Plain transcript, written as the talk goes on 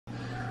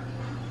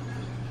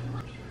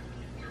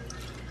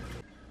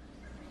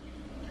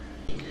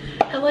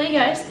Hello you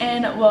guys,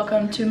 and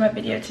welcome to my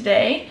video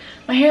today.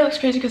 My hair looks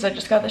crazy because I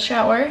just got out of the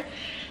shower,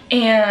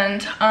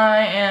 and I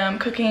am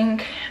cooking,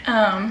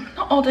 not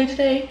all day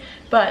today,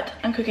 but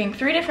I'm cooking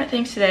 3 different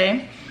things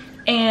today,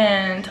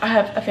 and I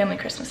have a family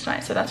Christmas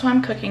tonight, so that's why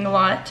I'm cooking a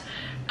lot.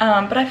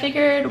 But I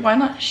figured, why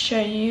not show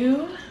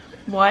you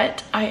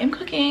what I am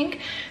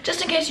cooking,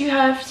 just in case you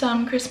have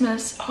some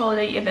Christmas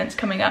holiday events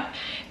coming up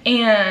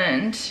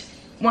and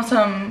want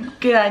some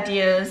good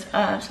ideas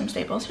of some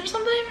staples or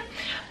something.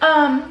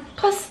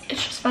 Plus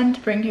it's just fun to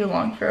bring you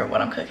along for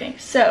what I'm cooking.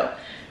 So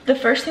the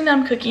first thing that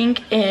I'm cooking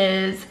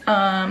is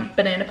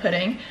banana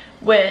pudding,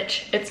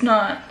 which it's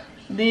not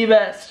the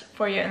best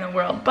for you in the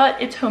world,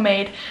 but it's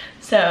homemade,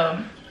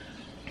 so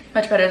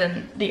much better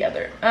than the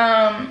other.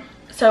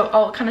 So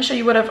I'll kind of show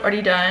you what I've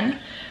already done,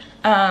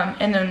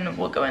 and then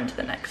we'll go into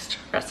the next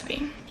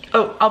recipe.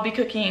 Oh, I'll be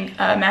cooking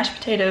mashed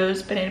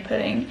potatoes, banana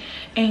pudding,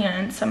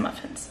 and some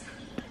muffins.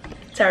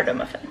 Sourdough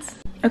muffins.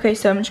 Okay,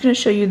 so I'm just going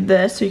to show you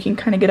this so you can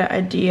kind of get an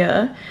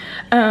idea.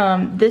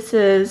 This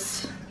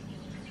is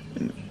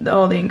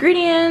all the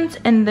ingredients,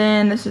 and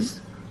then this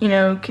is, you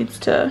know, gets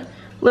to a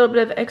little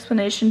bit of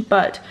explanation,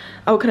 but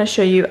I will kind of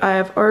show you. I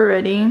have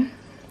already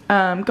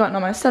gotten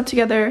all my stuff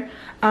together.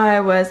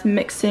 I was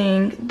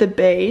mixing the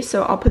base,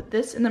 so I'll put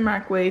this in the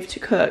microwave to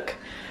cook.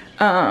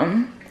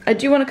 I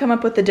do want to come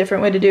up with a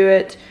different way to do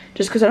it,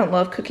 just because I don't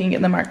love cooking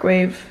in the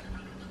microwave.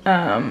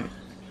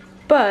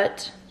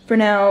 But for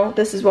now,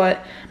 this is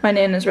what my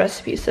Nana's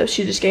recipe, so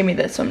she just gave me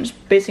this, so I'm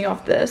just basing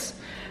off this,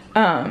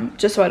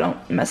 just so I don't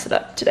mess it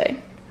up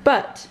today.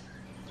 But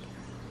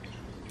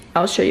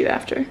I'll show you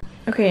after.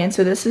 Okay, and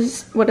so this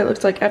is what it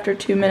looks like after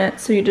 2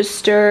 minutes. So you just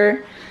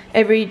stir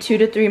every 2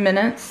 to 3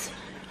 minutes,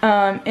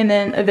 and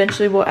then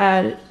eventually we'll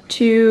add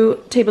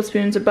 2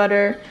 tablespoons of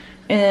butter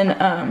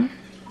and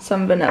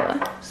some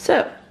vanilla.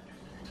 So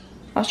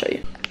I'll show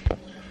you.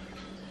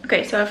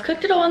 Okay, so I've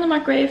cooked it all in the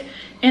microwave,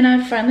 and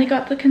I've finally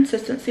got the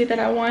consistency that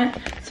I want.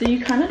 So you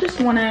kind of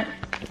just want it,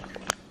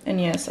 and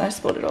yes, I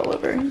spilled it all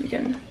over. You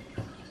can,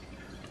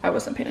 I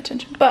wasn't paying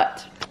attention,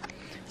 but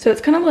so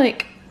it's kind of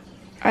like,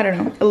 I don't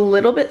know, a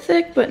little bit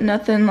thick, but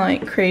nothing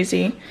like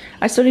crazy.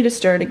 I still need to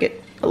stir to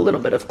get a little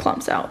bit of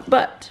clumps out,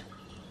 but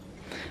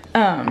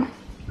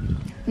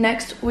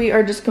next we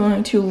are just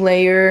going to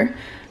layer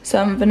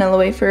some vanilla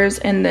wafers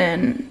and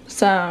then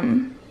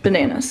some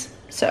bananas.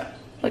 So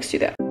let's do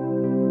that.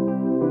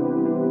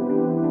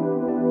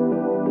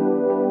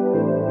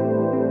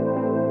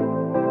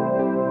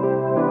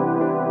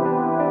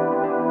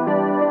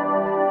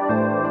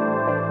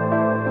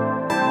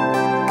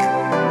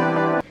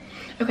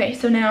 Okay,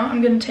 so now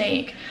I'm gonna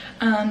take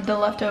the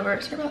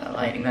leftover, sorry about that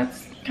lighting,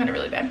 that's kind of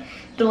really bad.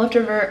 The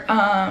leftover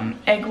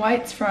egg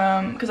whites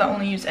from, because I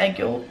only use egg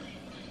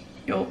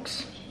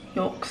yolks,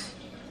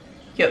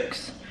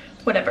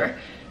 whatever,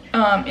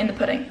 in the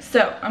pudding.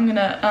 So I'm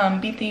gonna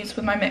beat these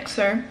with my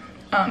mixer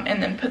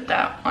and then put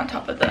that on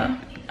top of the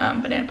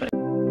banana pudding.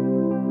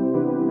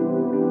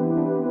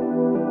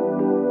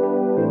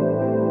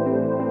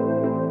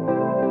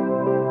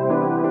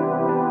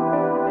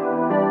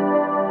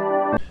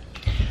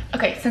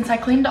 Okay, since I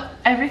cleaned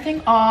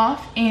everything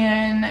off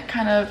and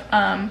kind of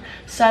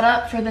set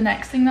up for the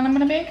next thing that I'm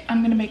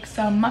gonna make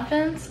some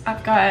muffins.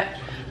 I'm gonna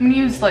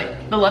use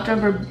like the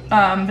leftover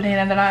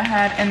banana that I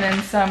had, and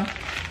then some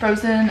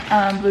frozen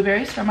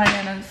blueberries from my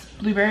Nana's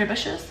blueberry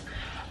bushes.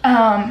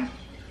 And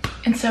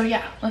so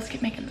yeah, let's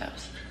get making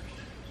those.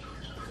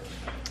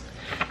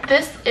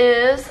 This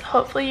is,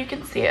 hopefully you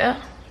can see it.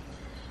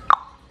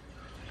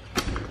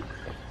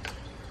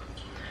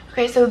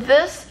 Okay, so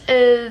this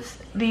is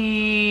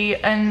the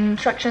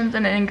instructions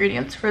and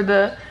ingredients for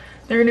they're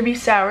gonna be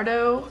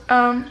sourdough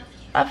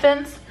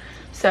muffins.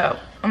 So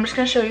I'm just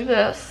gonna show you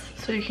this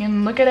so you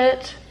can look at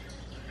it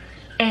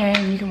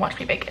and you can watch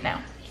me bake it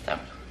now. So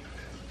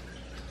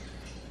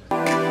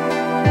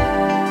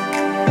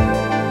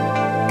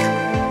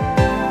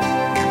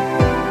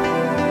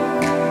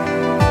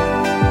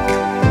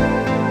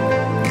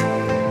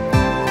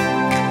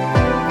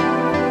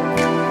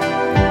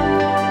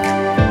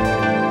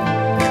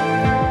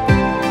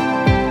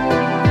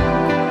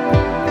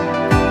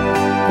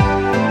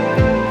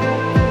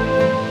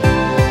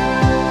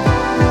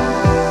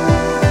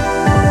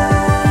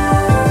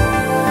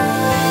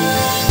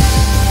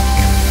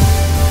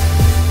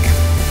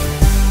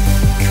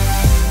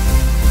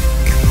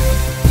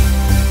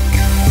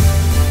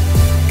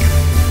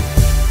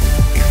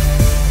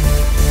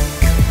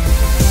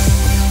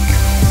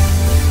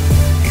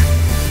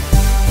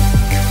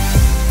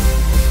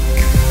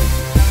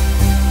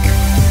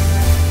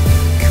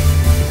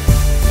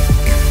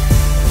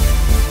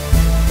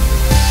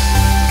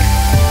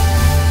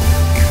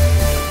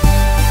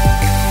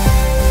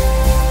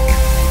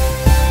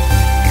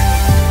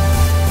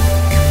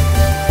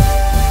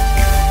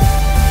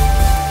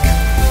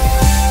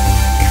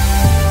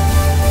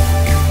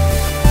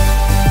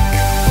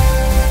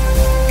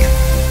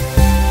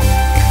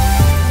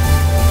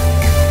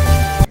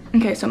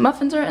okay, so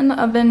muffins are in the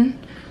oven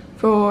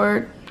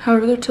for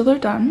however till they're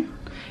done,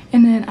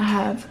 and then I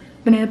have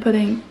banana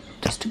pudding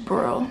just to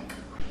broil.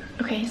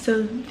 Okay,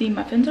 so the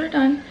muffins are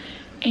done,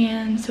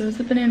 and so is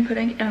the banana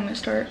pudding, and I'm gonna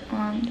start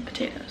on the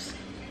potatoes.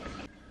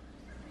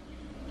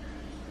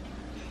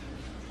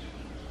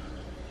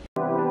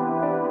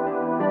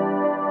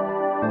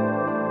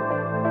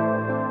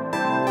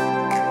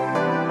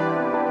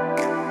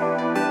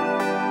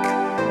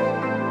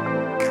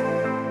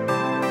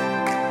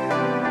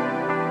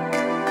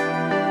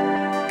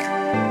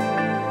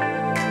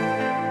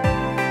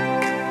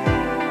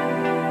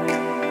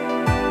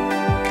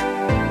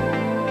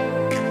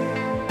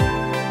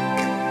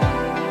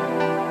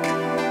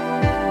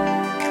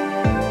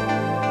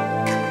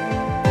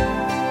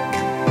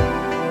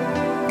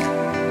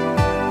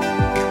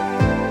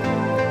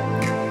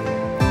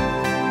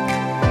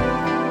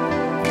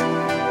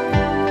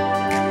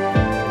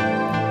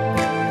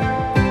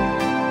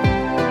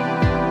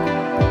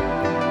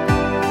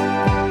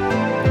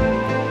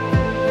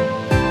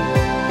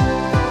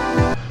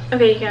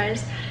 Okay, you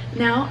guys,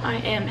 now I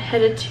am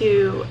headed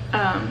to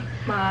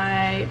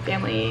my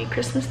family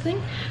Christmas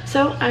thing.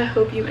 So I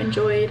hope you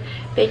enjoyed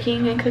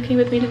baking and cooking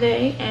with me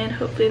today, and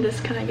hopefully this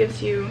kind of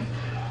gives you,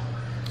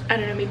 I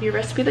don't know, maybe a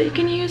recipe that you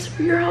can use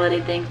for your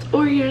holiday things,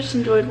 or you just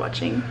enjoyed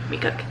watching me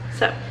cook.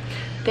 So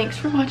thanks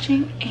for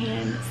watching,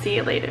 and see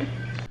you later.